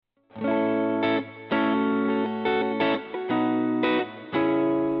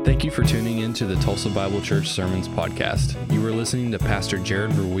Thank you for tuning in to the Tulsa Bible Church Sermons podcast. You are listening to Pastor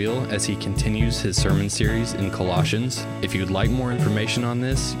Jared Verweil as he continues his sermon series in Colossians. If you'd like more information on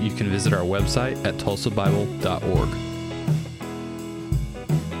this, you can visit our website at tulsabible.org.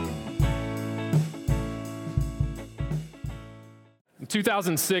 In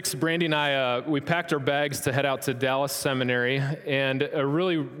 2006, Brandy and I, we packed our bags to head out to Dallas Seminary, and a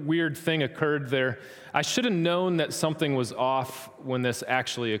really weird thing occurred there. I should have known that something was off when this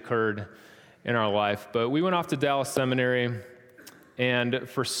actually occurred in our life, but we went off to Dallas Seminary, and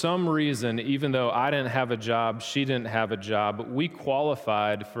for some reason, even though I didn't have a job, she didn't have a job, we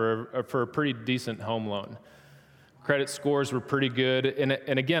qualified for a pretty decent home loan. Credit scores were pretty good,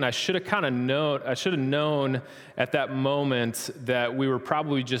 and again, I should have known at that moment that we were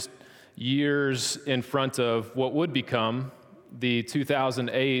probably just years in front of what would become the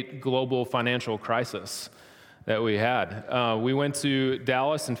 2008 global financial crisis that we had. We went to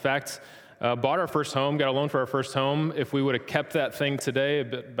Dallas, in fact, bought our first home, got a loan for our first home. If we would have kept that thing today,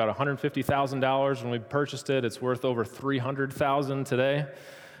 about $150,000 when we purchased it, it's worth over $300,000 today.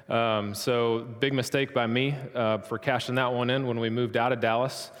 So big mistake by me for cashing that one in when we moved out of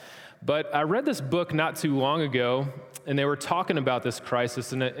Dallas. But I read this book not too long ago, and they were talking about this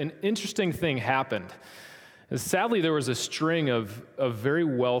crisis, and an interesting thing happened. Sadly, there was a string of very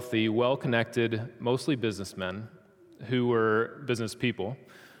wealthy, well-connected, mostly businessmen who were business people,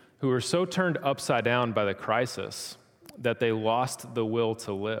 who were so turned upside down by the crisis that they lost the will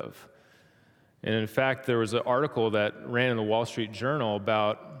to live. And in fact, there was an article that ran in the Wall Street Journal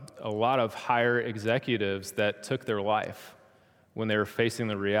about a lot of higher executives that took their life when they were facing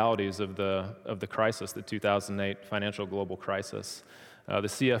the realities of the crisis, the 2008 financial global crisis. The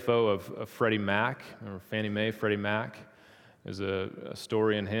CFO of Freddie Mac, or Fannie Mae, Freddie Mac, there's a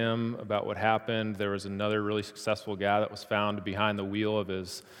story in him about what happened. There was another really successful guy that was found behind the wheel of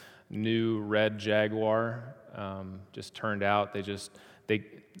his new red Jaguar. Just turned out they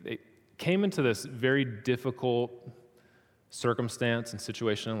came into this very difficult circumstance and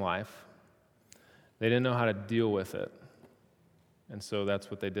situation in life. They didn't know how to deal with it. And so that's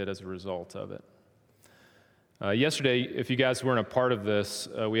what they did as a result of it. Yesterday, if you guys weren't a part of this,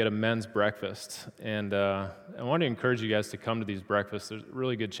 we had a men's breakfast. And I want to encourage you guys to come to these breakfasts. There's a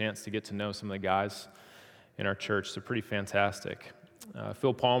really good chance to get to know some of the guys in our church. They're pretty fantastic.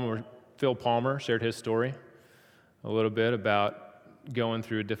 Phil Palmer shared his story a little bit about going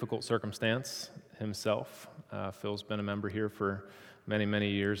through a difficult circumstance himself. Phil's been a member here for many,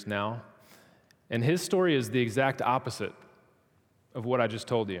 many years now. And his story is the exact opposite of what I just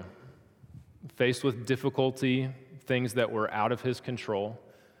told you. Faced with difficulty, things that were out of his control,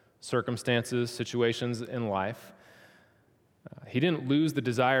 circumstances, situations in life, he didn't lose the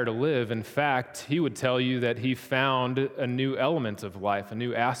desire to live. In fact, he would tell you that he found a new element of life, a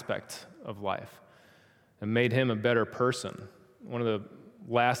new aspect of life, and made him a better person. One of the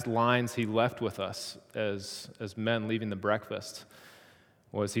last lines he left with us as men leaving the breakfast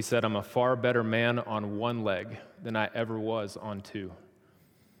was, he said, "I'm a far better man on one leg than I ever was on two."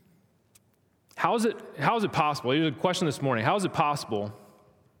 How is it possible? Here's a question this morning. How is it possible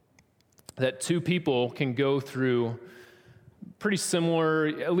that two people can go through pretty similar,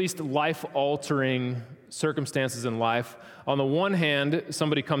 at least life-altering circumstances in life? On the one hand,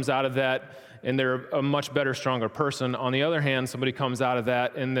 somebody comes out of that and they're a much better, stronger person. On the other hand, somebody comes out of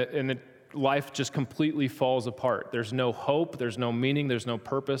that and the life just completely falls apart. There's no hope, there's no meaning, there's no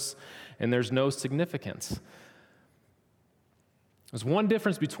purpose, and there's no significance. There's one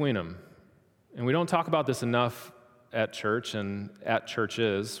difference between them, and we don't talk about this enough at church and at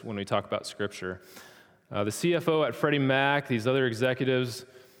churches when we talk about Scripture. The CFO at Freddie Mac, these other executives,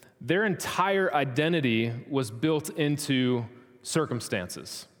 their entire identity was built into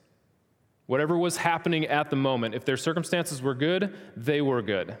circumstances. Whatever was happening at the moment, if their circumstances were good, they were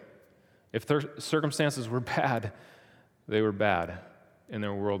good. If their circumstances were bad, they were bad, and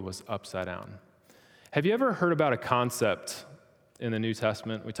their world was upside down. Have you ever heard about a concept in the New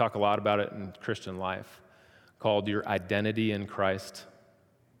Testament? We talk a lot about it in Christian life, called your identity in Christ.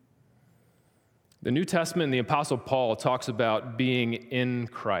 The New Testament and the Apostle Paul talks about being in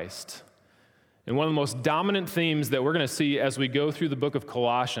Christ. And one of the most dominant themes that we're going to see as we go through the book of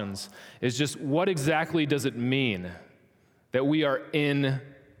Colossians is just what exactly does it mean that we are in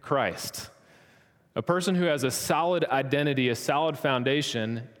Christ? A person who has a solid identity, a solid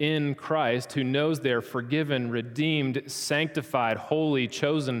foundation in Christ, who knows they're forgiven, redeemed, sanctified, holy,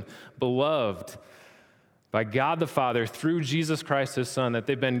 chosen, beloved by God the Father through Jesus Christ, his Son, that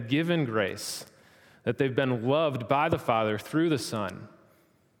they've been given grace, that they've been loved by the Father through the Son.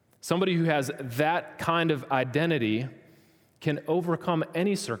 Somebody who has that kind of identity can overcome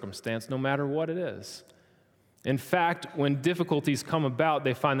any circumstance, no matter what it is. In fact, when difficulties come about,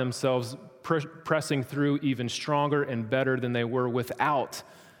 they find themselves pressing through even stronger and better than they were without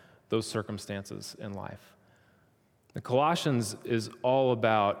those circumstances in life. The Colossians is all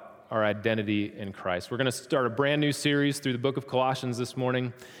about our identity in Christ. We're going to start a brand new series through the book of Colossians this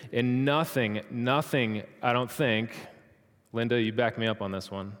morning, and nothing, I don't think, Linda, you back me up on this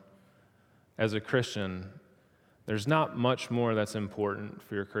one, as a Christian, there's not much more that's important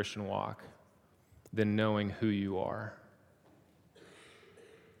for your Christian walk than knowing who you are.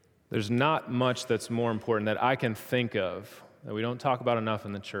 There's not much that's more important that I can think of, that we don't talk about enough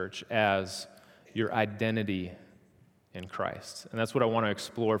in the church, as your identity in Christ. And that's what I want to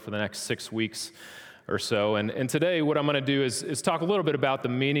explore for the next 6 weeks or so. And today what I'm going to do is talk a little bit about the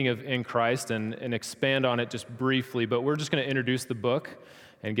meaning of in Christ and expand on it just briefly, but we're just going to introduce the book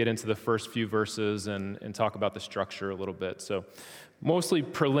and get into the first few verses and talk about the structure a little bit. So mostly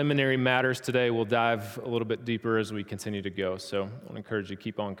preliminary matters today. We'll dive a little bit deeper as we continue to go. So I want to encourage you to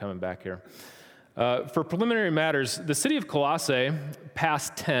keep on coming back here. For preliminary matters, the city of Colossae,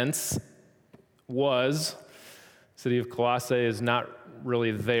 past tense, was. City of Colossae is not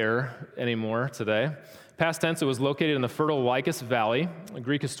really there anymore today. Past tense, it was located in the fertile Lycus Valley. A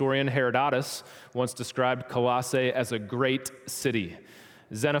Greek historian, Herodotus, once described Colossae as a great city.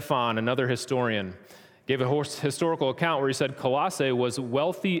 Xenophon, another historian, gave a historical account where he said Colossae was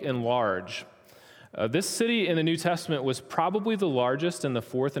wealthy and large. This city in the New Testament was probably the largest in the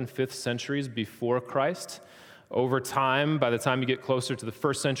 4th and 5th centuries before Christ. Over time, by the time you get closer to the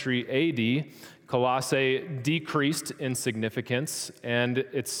 1st century AD, Colossae decreased in significance, and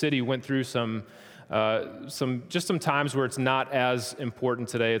its city went through some times where it's not as important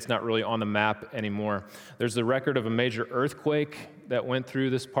today. It's not really on the map anymore. There's the record of a major earthquake that went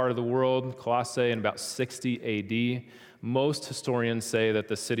through this part of the world, Colossae, in about 60 AD. Most historians say that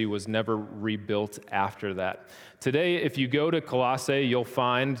the city was never rebuilt after that. Today, if you go to Colossae, you'll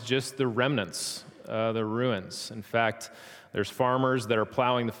find just the remnants, the ruins. In fact, there's farmers that are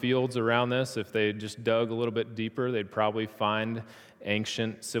plowing the fields around this. If they just dug a little bit deeper, they'd probably find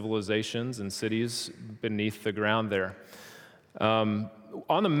ancient civilizations and cities beneath the ground there. On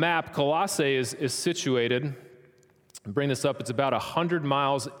the map, Colossae is situated, bring this up, it's about 100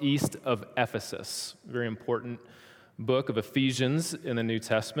 miles east of Ephesus. Very important book of Ephesians in the New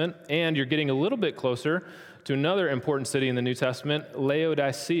Testament. And you're getting a little bit closer to another important city in the New Testament,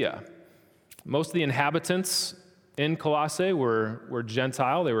 Laodicea. Most of the inhabitants in Colossae were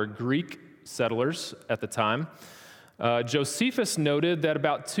Gentile. They were Greek settlers at the time. Josephus noted that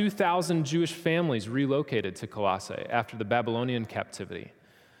about 2,000 Jewish families relocated to Colossae after the Babylonian captivity.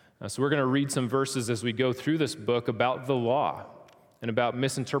 So we're going to read some verses as we go through this book about the law and about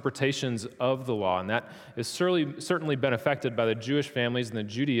misinterpretations of the law. And that is certainly been affected by the Jewish families and the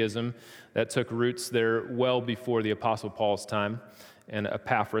Judaism that took roots there well before the Apostle Paul's time and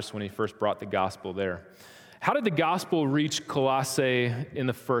Epaphras when he first brought the gospel there. How did the gospel reach Colossae in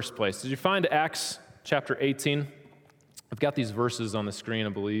the first place? Did you find Acts chapter 18? I've got these verses on the screen, I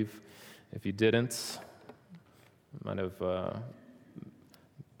believe. If you didn't, I might have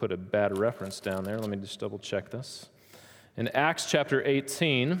put a bad reference down there. Let me just double check this. In Acts chapter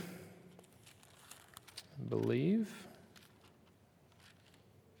 18, I believe.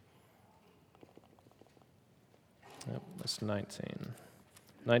 Yep, that's 19.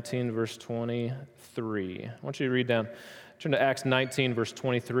 19, verse 23. I want you to read down. Turn to Acts 19, verse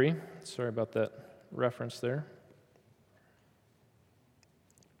 23. Sorry about that reference there.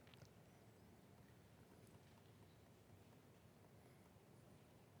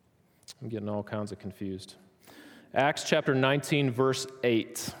 I'm getting all kinds of confused. Acts chapter 19, verse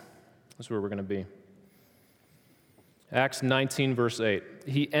 8. That's where we're going to be. Acts 19, verse 8.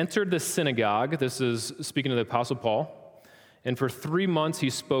 He entered the synagogue. This is speaking to the Apostle Paul. And for 3 months he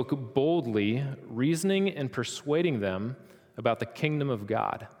spoke boldly, reasoning and persuading them about the kingdom of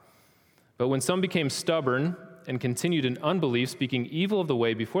God. But when some became stubborn and continued in unbelief, speaking evil of the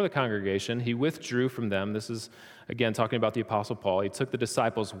way before the congregation, he withdrew from them. This is, again, talking about the Apostle Paul. He took the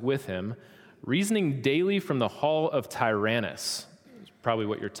disciples with him, reasoning daily from the hall of Tyrannus. That's probably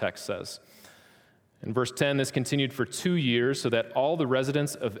what your text says. In verse 10, this continued for 2 years, so that all the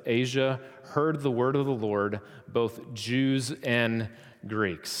residents of Asia heard the word of the Lord, both Jews and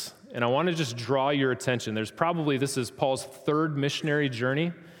Greeks. And I want to just draw your attention. This is Paul's third missionary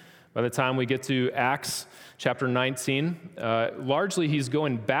journey. By the time we get to Acts chapter 19, largely he's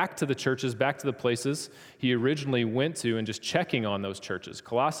going back to the churches, back to the places he originally went to and just checking on those churches.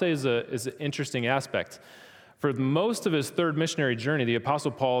 Colossae is an interesting aspect. For most of his third missionary journey, the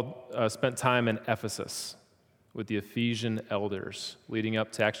Apostle Paul spent time in Ephesus. with the Ephesian elders, leading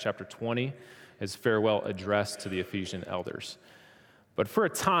up to Acts chapter 20, his farewell address to the Ephesian elders. But for a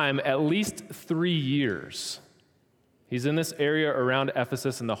time, at least 3 years, he's in this area around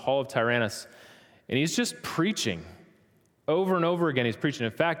Ephesus in the Hall of Tyrannus, and he's just preaching. Over and over again, he's preaching.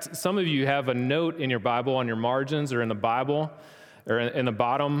 In fact, some of you have a note in your Bible on your margins or in the Bible, or in the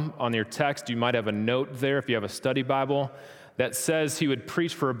bottom on your text, you might have a note there if you have a study Bible that says he would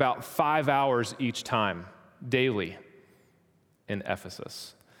preach for about 5 hours each time, daily, in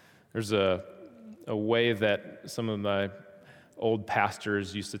Ephesus. There's a way that some of my old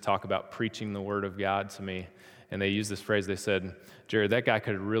pastors used to talk about preaching the Word of God to me, and they used this phrase. They said, Jared, that guy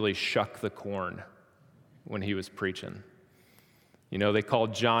could really shuck the corn when he was preaching. You know, they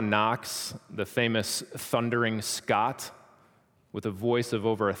called John Knox the famous thundering Scot with a voice of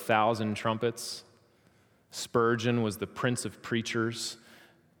over 1,000 trumpets. Spurgeon was the prince of preachers,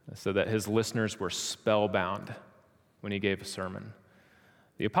 so that his listeners were spellbound when he gave a sermon.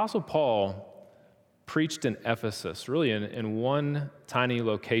 The Apostle Paul preached in Ephesus, really in one tiny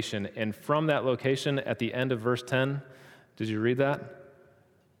location, and from that location at the end of verse 10, did you read that?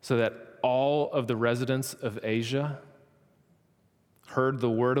 So that all of the residents of Asia heard the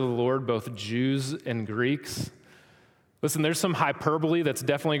word of the Lord, both Jews and Greeks. Listen, there's some hyperbole that's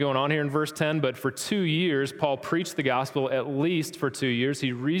definitely going on here in verse 10, but for 2 years, Paul preached the gospel, at least for 2 years.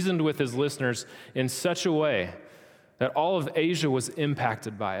 He reasoned with his listeners in such a way that all of Asia was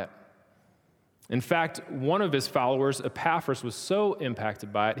impacted by it. In fact, one of his followers, Epaphras, was so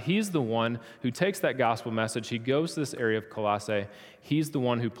impacted by it, he's the one who takes that gospel message, he goes to this area of Colossae, he's the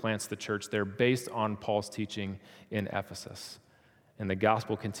one who plants the church there based on Paul's teaching in Ephesus. And the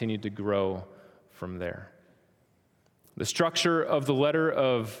gospel continued to grow from there. The structure of the letter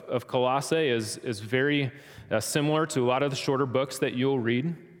of Colossae is very similar to a lot of the shorter books that you'll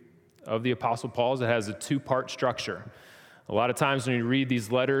read of the Apostle Paul's. It has a two-part structure. A lot of times when you read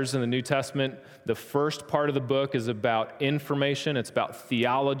these letters in the New Testament, the first part of the book is about information, it's about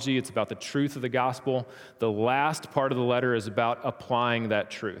theology, it's about the truth of the gospel. The last part of the letter is about applying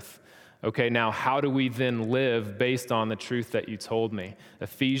that truth. Okay, now how do we then live based on the truth that you told me?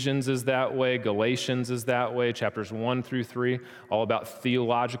 Ephesians is that way, Galatians is that way, chapters 1 through 3, all about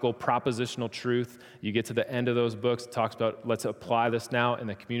theological, propositional truth. You get to the end of those books, it talks about let's apply this now in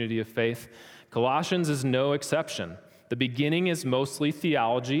the community of faith. Colossians is no exception. The beginning is mostly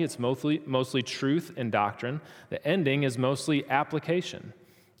theology, it's mostly truth and doctrine. The ending is mostly application.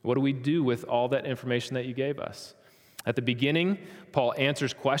 What do we do with all that information that you gave us? At the beginning, Paul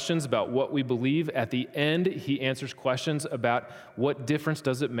answers questions about what we believe. At the end, he answers questions about what difference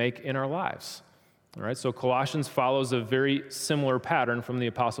does it make in our lives. All right, so Colossians follows a very similar pattern from the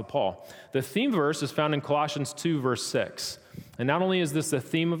Apostle Paul. The theme verse is found in Colossians 2, verse 6. And not only is this the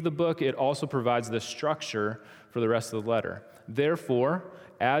theme of the book, it also provides the structure for the rest of the letter. Therefore,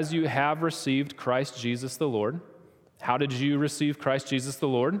 as you have received Christ Jesus the Lord, how did you receive Christ Jesus the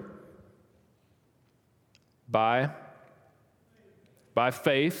Lord? By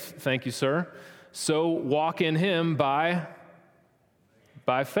faith, thank you, sir. So walk in him by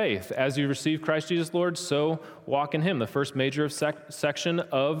faith. As you receive Christ Jesus Lord, so walk in him. The first major section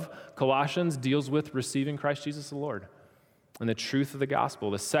of Colossians deals with receiving Christ Jesus the Lord and the truth of the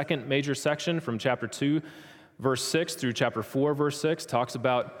gospel. The second major section from chapter 2, verse 6 through chapter 4, verse 6 talks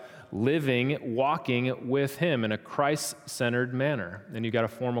about walking with him in a Christ-centered manner. And you got a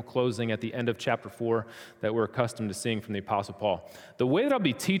formal closing at the end of chapter 4 that we're accustomed to seeing from the Apostle Paul. The way that I'll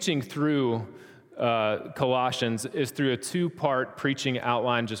be teaching through Colossians is through a two-part preaching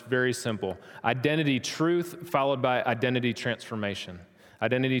outline, just very simple. Identity truth followed by identity transformation.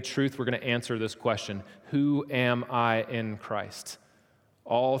 Identity truth, we're going to answer this question: who am I in Christ?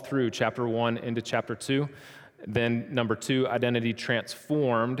 All through chapter 1 into chapter 2. Then number 2, identity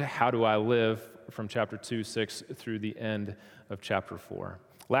transformed. How do I live from chapter 2, 6 through the end of chapter 4?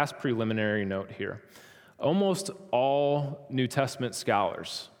 Last preliminary note here. Almost all New Testament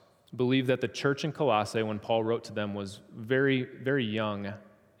scholars believe that the church in Colossae, when Paul wrote to them, was very, very young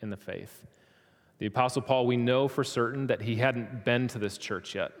in the faith. The Apostle Paul, we know for certain that he hadn't been to this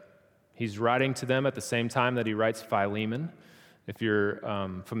church yet. He's writing to them at the same time that he writes Philemon. If you're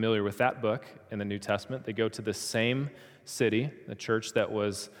familiar with that book in the New Testament, they go to the same city, the church that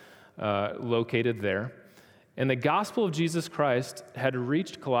was located there. And the gospel of Jesus Christ had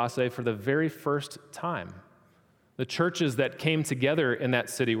reached Colossae for the very first time. The churches that came together in that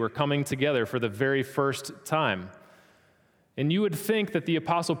city were coming together for the very first time. And you would think that the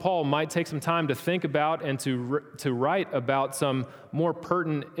Apostle Paul might take some time to think about and to write about some more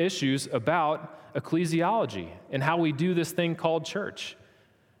pertinent issues about ecclesiology and how we do this thing called church.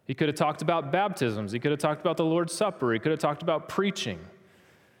 He could have talked about baptisms. He could have talked about the Lord's Supper. He could have talked about preaching.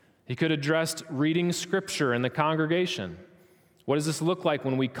 He could have addressed reading Scripture in the congregation. What does this look like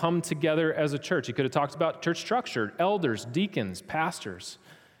when we come together as a church? He could have talked about church structure, elders, deacons, pastors.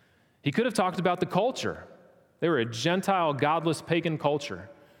 He could have talked about the culture. They were a Gentile, godless, pagan culture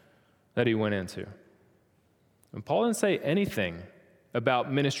that he went into. And Paul didn't say anything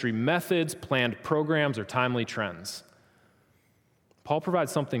about ministry methods, planned programs, or timely trends. Paul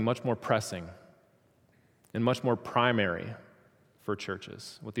provides something much more pressing and much more primary for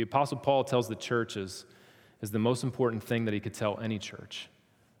churches. What the Apostle Paul tells the church is the most important thing that he could tell any church.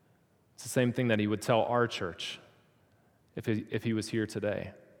 It's the same thing that he would tell our church if he was here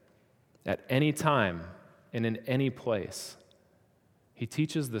today. At any time and in any place, he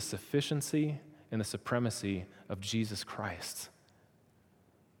teaches the sufficiency and the supremacy of Jesus Christ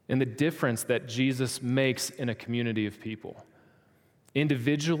and the difference that Jesus makes in a community of people,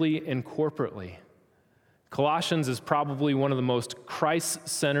 individually and corporately. Colossians is probably one of the most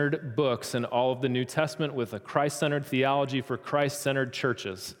Christ-centered books in all of the New Testament, with a Christ-centered theology for Christ-centered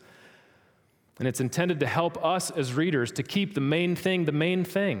churches. And it's intended to help us as readers to keep the main thing the main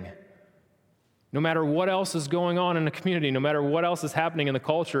thing. No matter what else is going on in the community, no matter what else is happening in the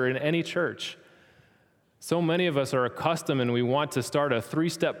culture, in any church. So many of us are accustomed and we want to start a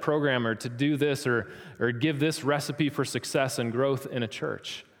 3-step program or to do this or give this recipe for success and growth in a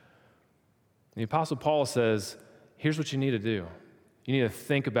church. The Apostle Paul says, here's what you need to do. You need to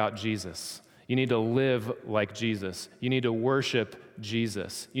think about Jesus. You need to live like Jesus. You need to worship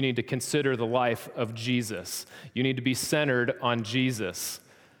Jesus. You need to consider the life of Jesus. You need to be centered on Jesus.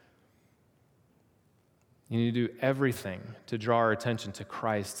 You need to do everything to draw our attention to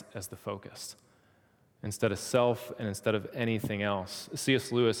Christ as the focus, instead of self and instead of anything else.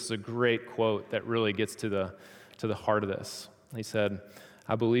 C.S. Lewis is a great quote that really gets to the heart of this. He said,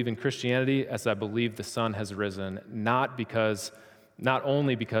 I believe in Christianity as I believe the sun has risen, not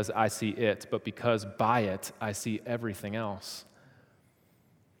only because I see it, but because by it I see everything else.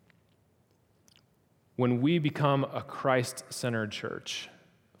 When we become a Christ-centered church,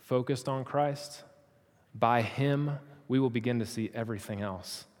 focused on Christ, by Him we will begin to see everything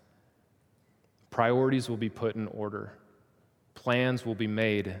else. Priorities will be put in order. Plans will be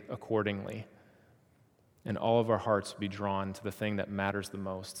made accordingly. And all of our hearts will be drawn to the thing that matters the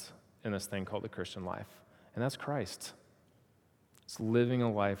most in this thing called the Christian life. And that's Christ. It's living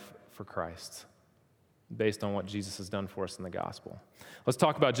a life for Christ based on what Jesus has done for us in the gospel. Let's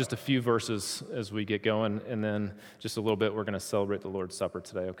talk about just a few verses as we get going, and then just a little bit we're going to celebrate the Lord's Supper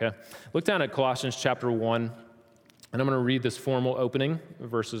today, okay? Look down at Colossians chapter 1, and I'm going to read this formal opening,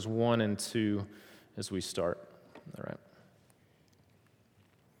 verses 1 and 2, as we start. All right.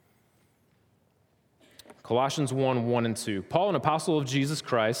 Colossians 1 and 2. Paul, an apostle of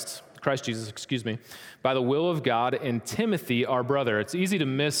Christ Jesus, by the will of God, and Timothy, our brother. It's easy to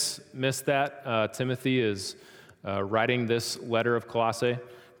miss that. Timothy is writing this letter of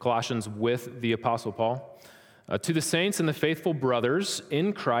Colossians with the apostle Paul. To the saints and the faithful brothers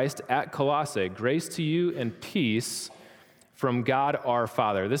in Christ at Colossae, grace to you and peace from God our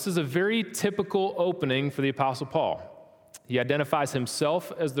Father. This is a very typical opening for the apostle Paul. He identifies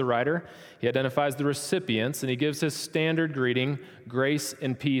himself as the writer, he identifies the recipients, and he gives his standard greeting, grace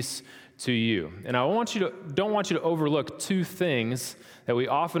and peace to you. And I don't want you to overlook two things that we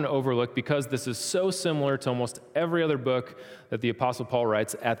often overlook because this is so similar to almost every other book that the Apostle Paul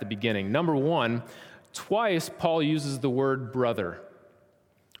writes at the beginning. Number one, twice Paul uses the word brother.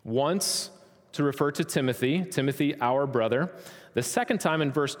 Once to refer to Timothy, our brother. The second time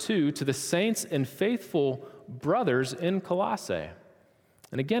in verse 2 to the saints and faithful brothers in Colossae.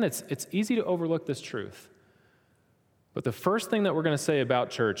 And again, it's easy to overlook this truth. But the first thing that we're going to say about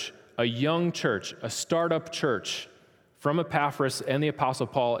church, a young church, a startup church from Epaphras and the Apostle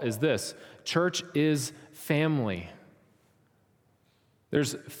Paul is this: church is family.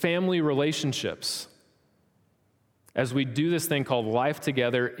 There's family relationships. As we do this thing called life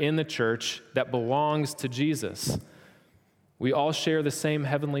together in the church that belongs to Jesus. We all share the same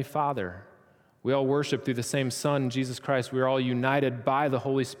Heavenly Father. We all worship through the same Son, Jesus Christ. We're all united by the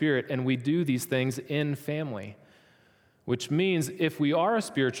Holy Spirit, and we do these things in family. Which means if we are a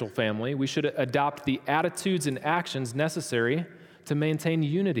spiritual family, we should adopt the attitudes and actions necessary to maintain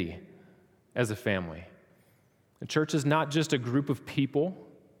unity as a family. The church is not just a group of people.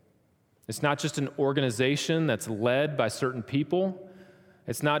 It's not just an organization that's led by certain people.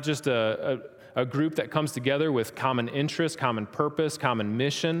 It's not just a group that comes together with common interests, common purpose, common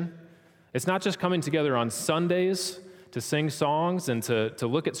mission. It's not just coming together on Sundays to sing songs and to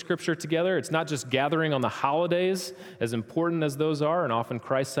look at Scripture together. It's not just gathering on the holidays, as important as those are and often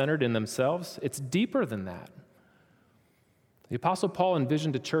Christ-centered in themselves. It's deeper than that. The Apostle Paul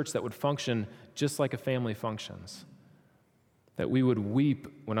envisioned a church that would function just like a family functions, that we would weep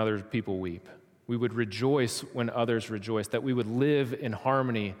when other people weep. We would rejoice when others rejoice, that we would live in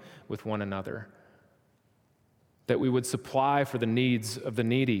harmony with one another, that we would supply for the needs of the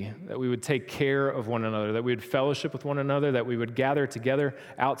needy, that we would take care of one another, that we would fellowship with one another, that we would gather together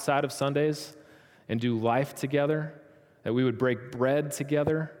outside of Sundays and do life together, that we would break bread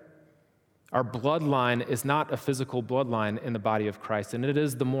together. Our bloodline is not a physical bloodline in the body of Christ, and it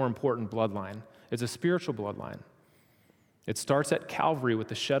is the more important bloodline. It's a spiritual bloodline. It starts at Calvary with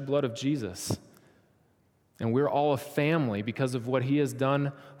the shed blood of Jesus. And we're all a family because of what he has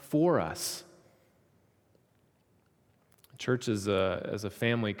done for us. Church as a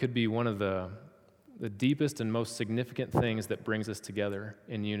family could be one of the deepest and most significant things that brings us together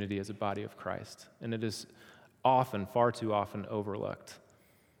in unity as a body of Christ. And it is often, far too often, overlooked.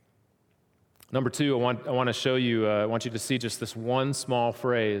 Number two, I want to show you, I want you to see just this one small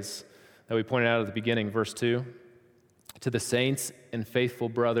phrase that we pointed out at the beginning, verse 2. To the saints and faithful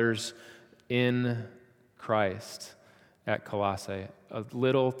brothers in Christ at Colossae. A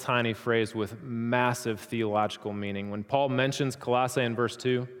little tiny phrase with massive theological meaning. When Paul mentions Colossae in verse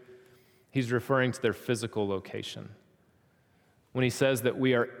 2, he's referring to their physical location. When he says that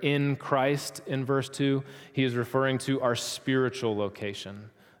we are in Christ in verse 2, he is referring to our spiritual location.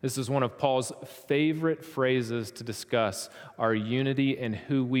 This is one of Paul's favorite phrases to discuss our unity and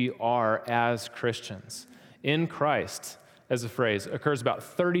who we are as Christians. In Christ, as a phrase, occurs about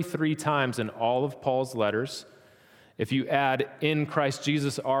 33 times in all of Paul's letters. If you add in Christ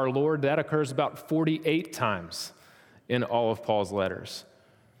Jesus our Lord, that occurs about 48 times in all of Paul's letters.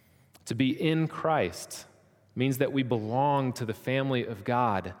 To be in Christ means that we belong to the family of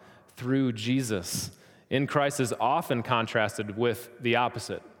God through Jesus. In Christ is often contrasted with the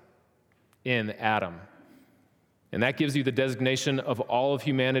opposite, in Adam. And that gives you the designation of all of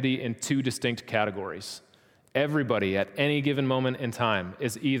humanity in two distinct categories. Everybody at any given moment in time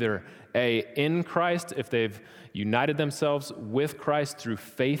is either in Christ, if they've united themselves with Christ through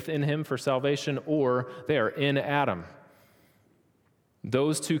faith in him for salvation, or they are in Adam.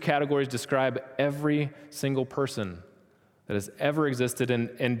 Those two categories describe every single person that has ever existed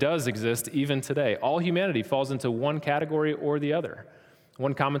and does exist even today. All humanity falls into one category or the other.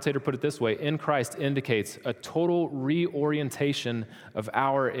 One commentator put it this way: in Christ indicates a total reorientation of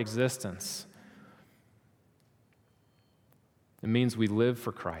our existence. It means we live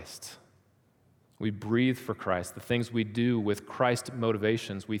for Christ. We breathe for Christ. The things we do with Christ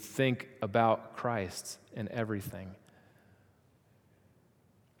motivations, we think about Christ in everything.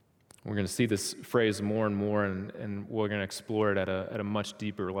 We're going to see this phrase more and more, and we're going to explore it at a much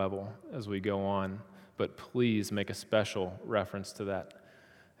deeper level as we go on. But please make a special reference to that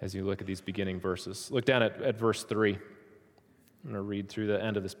as you look at these beginning verses. Look down at verse 3. I'm going to read through the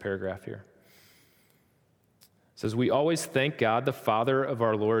end of this paragraph here. It says, "We always thank God, the Father of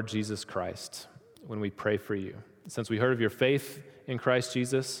our Lord Jesus Christ, when we pray for you, since we heard of your faith in Christ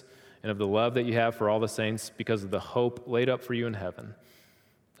Jesus and of the love that you have for all the saints because of the hope laid up for you in heaven.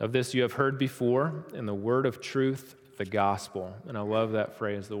 Of this you have heard before in the word of truth, the gospel." And I love that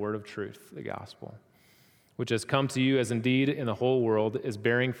phrase, the word of truth, the gospel, "which has come to you, as indeed in the whole world is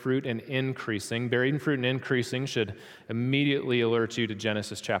bearing fruit and increasing." Bearing fruit and increasing should immediately alert you to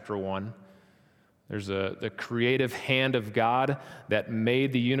Genesis chapter 1. There's the creative hand of God that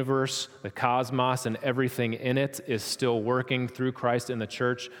made the universe, the cosmos, and everything in it is still working through Christ in the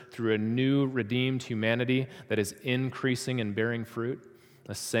church, through a new redeemed humanity that is increasing and bearing fruit,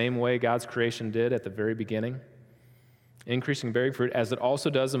 the same way God's creation did at the very beginning. Increasing, bearing fruit, as it also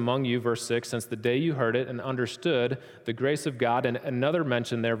does among you, verse 6, since the day you heard it and understood the grace of God. And another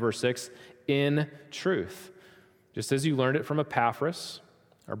mention there, verse 6, in truth. Just as you learned it from Epaphras,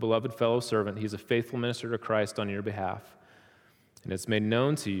 our beloved fellow servant, he's a faithful minister to Christ on your behalf. And it's made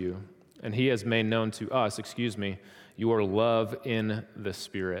known to you, and he has made known to us, your love in the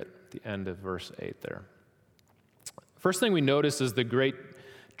Spirit. The end of verse 8 there. First thing we notice is the great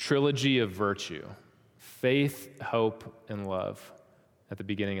trilogy of virtue: faith, hope, and love at the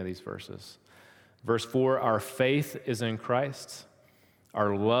beginning of these verses. Verse 4, our faith is in Christ.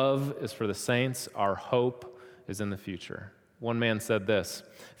 Our love is for the saints. Our hope is in the future. One man said this: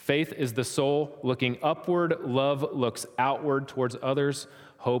 faith is the soul looking upward, love looks outward towards others,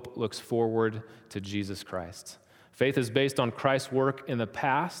 hope looks forward to Jesus Christ. Faith is based on Christ's work in the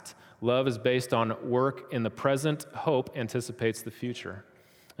past. Love is based on work in the present. Hope anticipates the future.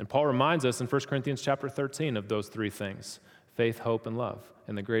 And Paul reminds us in 1 Corinthians chapter 13 of those three things: faith, hope, and love.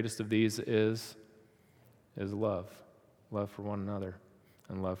 And the greatest of these is love. Love for one another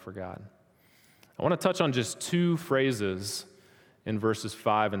and love for God. I want to touch on just two phrases in verses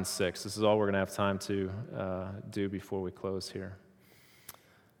 5 and 6. This is all we're going to have time to do before we close here.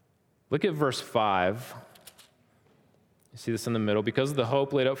 Look at verse 5. You see this in the middle. Because of the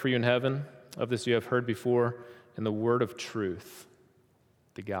hope laid up for you in heaven, of this you have heard before, in the word of truth,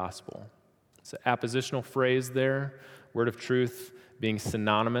 the gospel. It's an appositional phrase there, word of truth being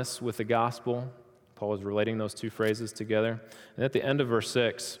synonymous with the gospel. Paul is relating those two phrases together. And at the end of verse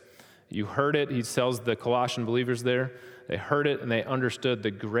 6, you heard it. He tells the Colossian believers there, they heard it and they understood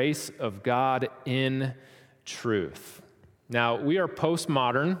the grace of God in truth. Now, we are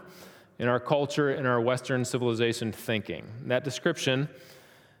postmodern in our culture, in our Western civilization thinking. That description,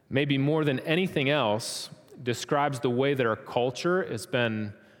 maybe more than anything else, describes the way that our culture has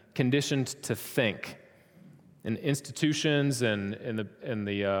been conditioned to think. And institutions and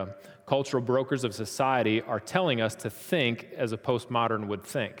the cultural brokers of society are telling us to think as a postmodern would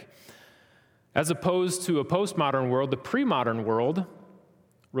think. As opposed to a postmodern world, the pre-modern world,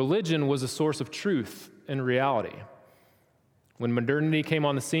 religion was a source of truth and reality. When modernity came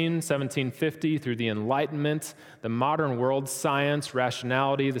on the scene, 1750, through the Enlightenment, the modern world, science,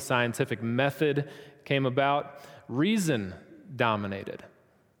 rationality, the scientific method came about, reason dominated.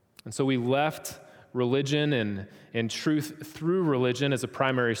 And so we left religion and truth through religion as a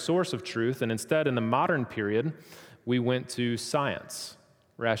primary source of truth, and instead, in the modern period, we went to science,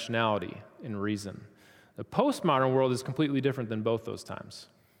 rationality, and reason. The postmodern world is completely different than both those times.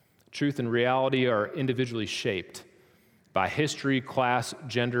 Truth and reality are individually shaped by history, class,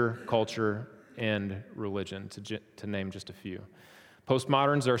 gender, culture, and religion, to name just a few.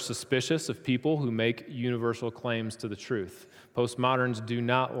 Postmoderns are suspicious of people who make universal claims to the truth. Postmoderns do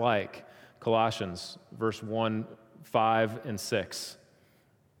not like Colossians, verse 1, 5, and 6,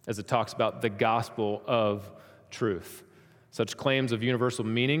 as it talks about the gospel of truth. Such claims of universal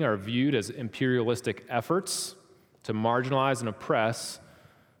meaning are viewed as imperialistic efforts to marginalize and oppress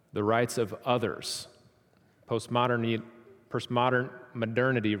the rights of others. Postmodernity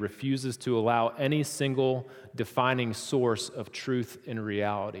refuses to allow any single defining source of truth and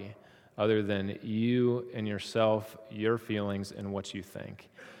reality other than you and yourself, your feelings, and what you think.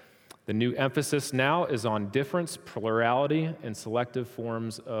 The new emphasis now is on difference, plurality, and selective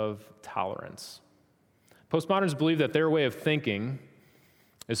forms of tolerance. Postmoderns believe that their way of thinking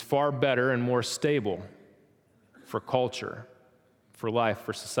is far better and more stable for culture, for life,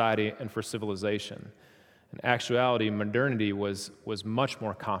 for society, and for civilization. In actuality, modernity was much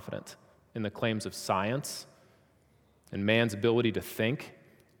more confident in the claims of science and man's ability to think.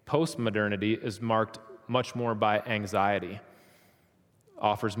 Postmodernity is marked much more by anxiety,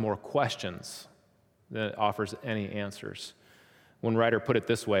 offers more questions than it offers any answers. One writer put it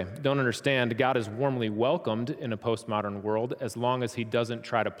this way: don't understand, God is warmly welcomed in a postmodern world as long as he doesn't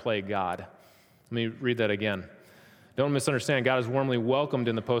try to play God. Let me read that again. Don't misunderstand, God is warmly welcomed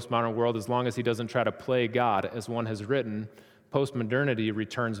in the postmodern world as long as he doesn't try to play God. As one has written, postmodernity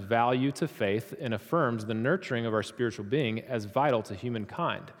returns value to faith and affirms the nurturing of our spiritual being as vital to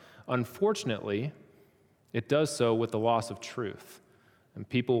humankind. Unfortunately, it does so with the loss of truth. And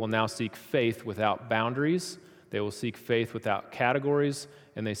people will now seek faith without boundaries, they will seek faith without categories,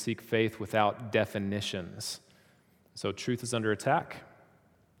 and they seek faith without definitions. So truth is under attack.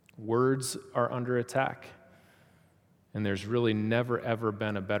 Words are under attack. And there's really never, ever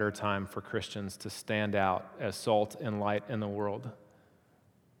been a better time for Christians to stand out as salt and light in the world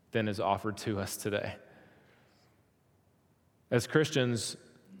than is offered to us today. As Christians,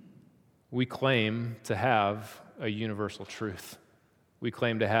 we claim to have a universal truth. We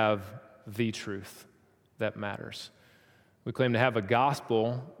claim to have the truth that matters. We claim to have a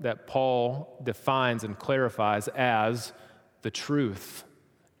gospel that Paul defines and clarifies as the truth,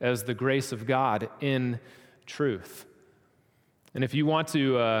 as the grace of God in truth. And if you want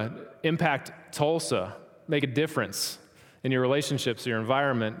to impact Tulsa, make a difference in your relationships, your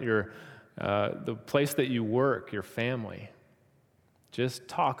environment, the place that you work, your family, just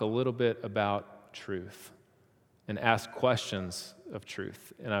talk a little bit about truth and ask questions of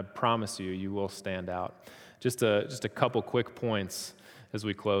truth. And I promise you, you will stand out. Just a couple quick points as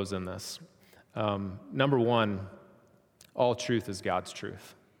we close in this. Number one, all truth is God's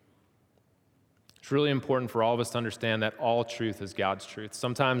truth. It's really important for all of us to understand that all truth is God's truth.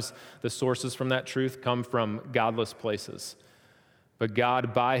 Sometimes the sources from that truth come from godless places. But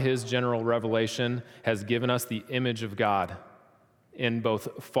God, by his general revelation, has given us the image of God in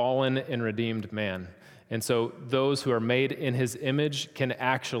both fallen and redeemed man. And so those who are made in his image can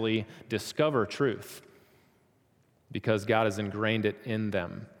actually discover truth because God has ingrained it in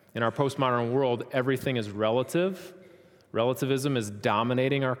them. In our postmodern world, everything is relative. Relativism is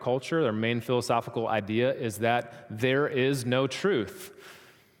dominating our culture. Their main philosophical idea is that there is no truth.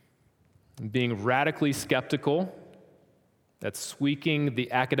 Being radically skeptical, that's squeaking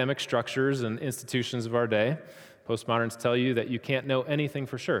the academic structures and institutions of our day. Postmoderns tell you that you can't know anything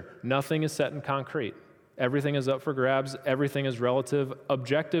for sure. Nothing is set in concrete. Everything is up for grabs. Everything is relative.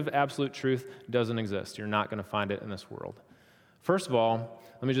 Objective, absolute truth doesn't exist. You're not going to find it in this world. First of all,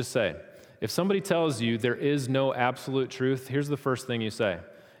 let me just say, if somebody tells you there is no absolute truth, here's the first thing you say.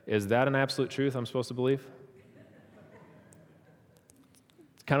 Is that an absolute truth I'm supposed to believe?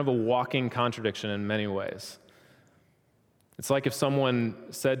 It's kind of a walking contradiction in many ways. It's like if someone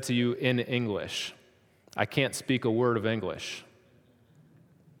said to you in English, I can't speak a word of English.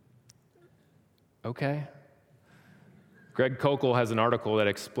 Okay. Greg Koukl has an article that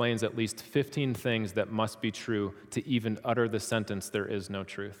explains at least 15 things that must be true to even utter the sentence, there is no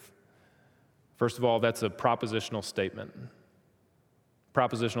truth. First of all, that's a propositional statement.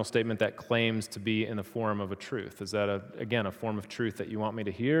 Propositional statement that claims to be in the form of a truth. Is that, again, a form of truth that you want me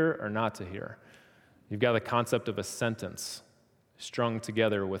to hear or not to hear? You've got the concept of a sentence strung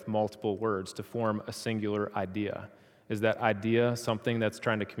together with multiple words to form a singular idea. Is that idea something that's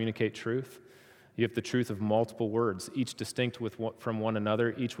trying to communicate truth? You have the truth of multiple words, each distinct from one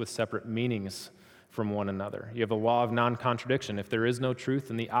another, each with separate meanings from one another. You have a law of non-contradiction. If there is no truth,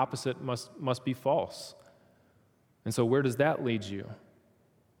 then the opposite must be false. And so where does that lead you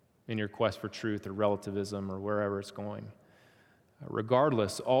in your quest for truth or relativism or wherever it's going?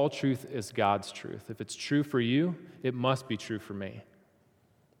 Regardless, all truth is God's truth. If it's true for you, it must be true for me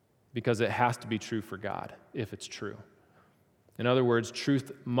because it has to be true for God if it's true. In other words,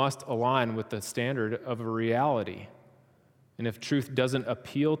 truth must align with the standard of a reality. And if truth doesn't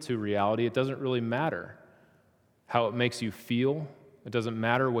appeal to reality, it doesn't really matter how it makes you feel. It doesn't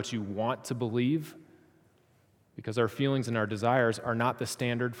matter what you want to believe because our feelings and our desires are not the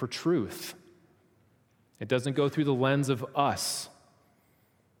standard for truth. It doesn't go through the lens of us.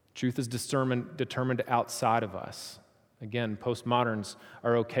 Truth is determined outside of us. Again, postmoderns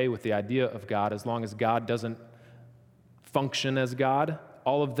are okay with the idea of God as long as God doesn't function as God.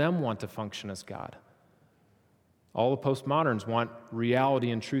 All of them want to function as God. All the postmoderns want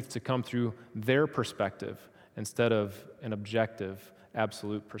reality and truth to come through their perspective instead of an objective,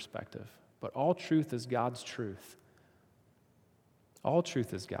 absolute perspective. But all truth is God's truth. All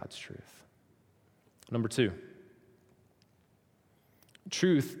truth is God's truth. Number 2,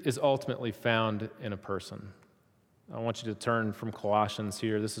 truth is ultimately found in a person. I want you to turn from Colossians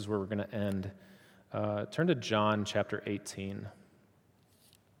here. This is where we're going to end. Turn to John chapter 18.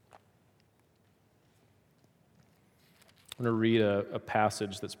 I'm going to read a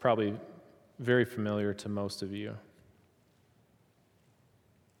passage that's probably very familiar to most of you.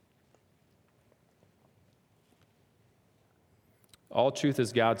 All truth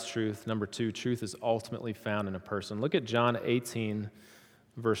is God's truth. Number 2, truth is ultimately found in a person. Look at John 18,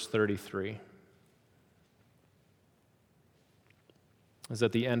 verse 33. It's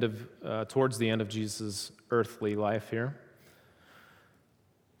at the end of, towards the end of Jesus' earthly life here.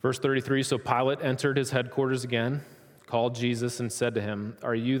 Verse 33, so Pilate entered his headquarters again, called Jesus and said to him,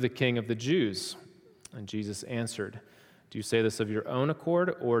 are you the king of the Jews? And Jesus answered, do you say this of your own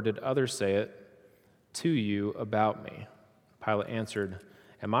accord, or did others say it to you about me? Pilate answered,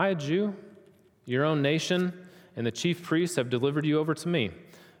 am I a Jew? Your own nation and the chief priests have delivered you over to me.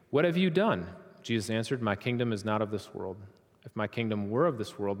 What have you done? Jesus answered, my kingdom is not of this world. If my kingdom were of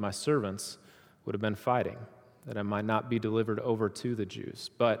this world, my servants would have been fighting, that I might not be delivered over to the Jews.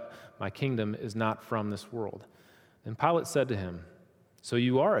 But my kingdom is not from this world. Then Pilate said to him, so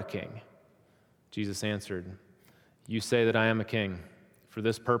you are a king? Jesus answered, you say that I am a king. For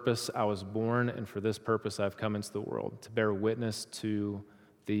this purpose I was born, and for this purpose I've come into the world, to bear witness to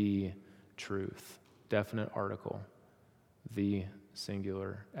the truth. Definite article. The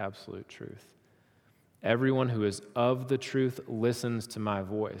singular, absolute truth. Everyone who is of the truth listens to my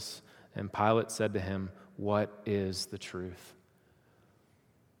voice. And Pilate said to him, what is the truth?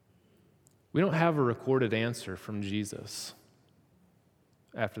 We don't have a recorded answer from Jesus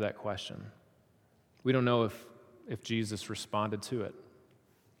after that question. We don't know if Jesus responded to it.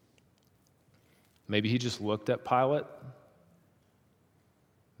 Maybe he just looked at Pilate.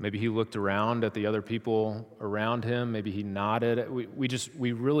 Maybe he looked around at the other people around him. Maybe he nodded.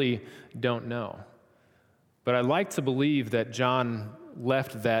 We really don't know. But I'd like to believe that John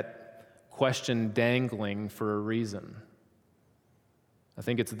left that question dangling for a reason. I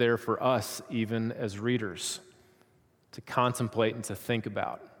think it's there for us, even as readers, to contemplate and to think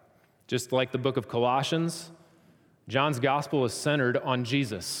about. Just like the book of Colossians, John's gospel is centered on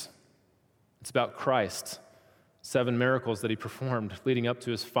Jesus. It's about Christ, 7 miracles that he performed leading up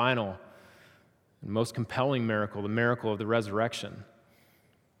to his final and most compelling miracle, the miracle of the resurrection.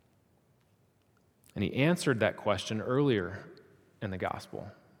 And he answered that question earlier in the gospel.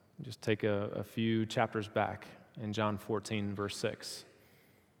 Just take a few chapters back in John 14, verse 6.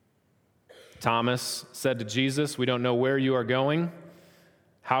 Thomas said to Jesus, "We don't know where you are going.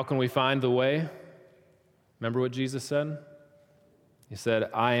 How can we find the way?" Remember what Jesus said? He said,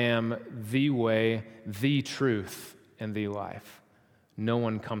 "I am the way, the truth, and the life. No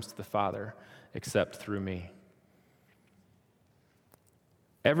one comes to the Father except through me."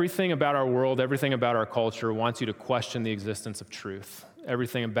 Everything about our world, everything about our culture wants you to question the existence of truth.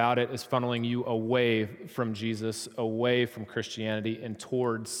 Everything about it is funneling you away from Jesus, away from Christianity, and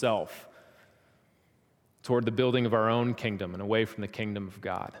toward self, toward the building of our own kingdom and away from the kingdom of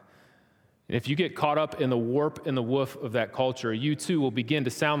God. And if you get caught up in the warp and the woof of that culture, you too will begin to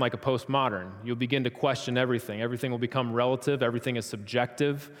sound like a postmodern. You'll begin to question everything. Everything will become relative. Everything is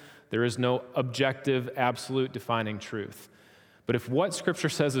subjective. There is no objective, absolute defining truth. But if what Scripture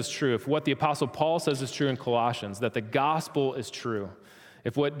says is true, if what the Apostle Paul says is true in Colossians, that the gospel is true,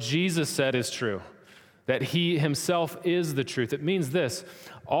 if what Jesus said is true, that he himself is the truth, it means this: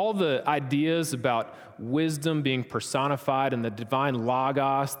 all the ideas about wisdom being personified in the divine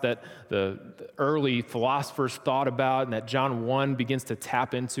logos that the early philosophers thought about and that John 1 begins to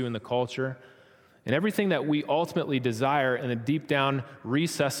tap into in the culture, and everything that we ultimately desire in the deep down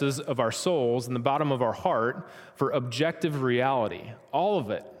recesses of our souls, in the bottom of our heart, for objective reality, all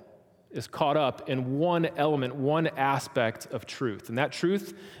of it is caught up in one element, one aspect of truth. And that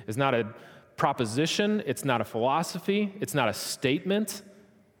truth is not a proposition, it's not a philosophy, it's not a statement,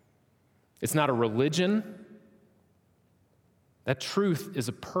 it's not a religion. That truth is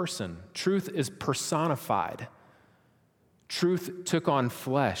a person. Truth is personified. Truth took on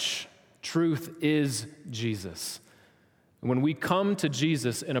flesh. Truth is Jesus. And when we come to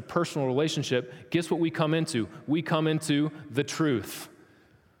Jesus in a personal relationship, guess what we come into? We come into the truth.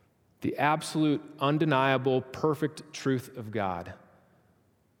 The absolute, undeniable, perfect truth of God.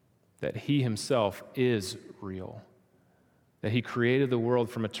 That he himself is real. That he created the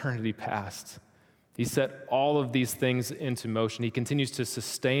world from eternity past. He set all of these things into motion. He continues to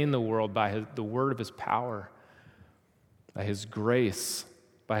sustain the world by the word of his power, by his grace,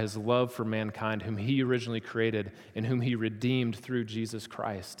 by his love for mankind, whom he originally created and whom he redeemed through Jesus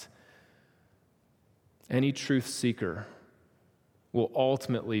Christ. Any truth seeker will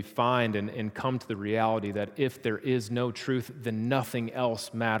ultimately find and come to the reality that if there is no truth, then nothing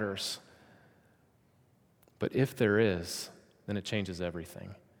else matters. But if there is, then it changes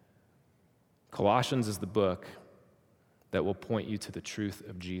everything. Colossians is the book that will point you to the truth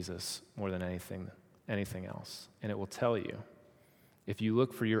of Jesus more than anything else. And it will tell you, if you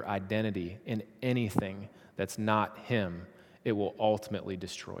look for your identity in anything that's not him, it will ultimately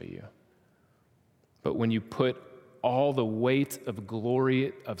destroy you. But when you put all the weight of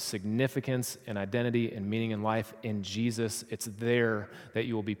glory, of significance and identity and meaning in life in Jesus, it's there that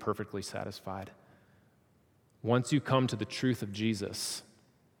you will be perfectly satisfied. Once you come to the truth of Jesus,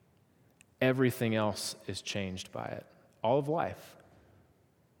 everything else is changed by it. All of life.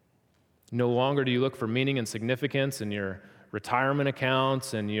 No longer do you look for meaning and significance in your retirement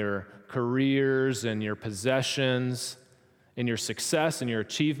accounts and your careers and your possessions, in your success and your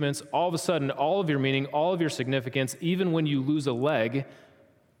achievements. All of a sudden, all of your meaning, all of your significance, even when you lose a leg,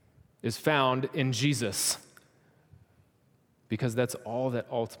 is found in Jesus. Because that's all that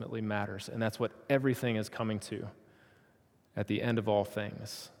ultimately matters, and that's what everything is coming to at the end of all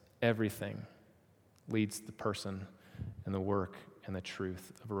things. Everything leads the person and the work and the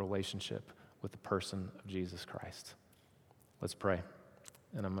truth of a relationship with the person of Jesus Christ. Let's pray,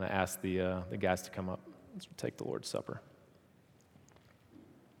 and I'm going to ask the guys to come up. Let's take the Lord's Supper.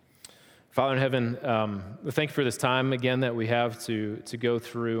 Father in heaven, thank you for this time again that we have to go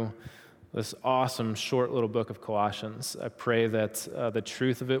through this awesome short little book of Colossians. I pray that the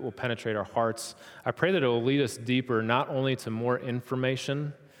truth of it will penetrate our hearts. I pray that it will lead us deeper, not only to more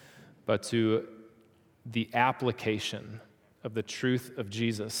information, but to the application of the truth of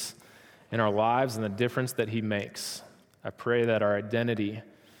Jesus in our lives and the difference that he makes. I pray that our identity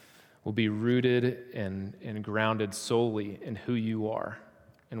will be rooted and grounded solely in who you are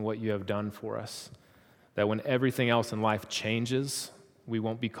and what you have done for us. That when everything else in life changes, we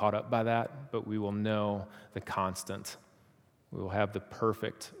won't be caught up by that, but we will know the constant. We will have the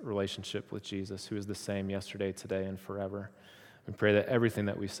perfect relationship with Jesus, who is the same yesterday, today, and forever. We pray that everything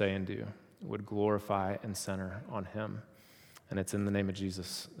that we say and do would glorify and center on him. And it's in the name of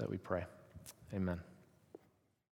Jesus that we pray. Amen.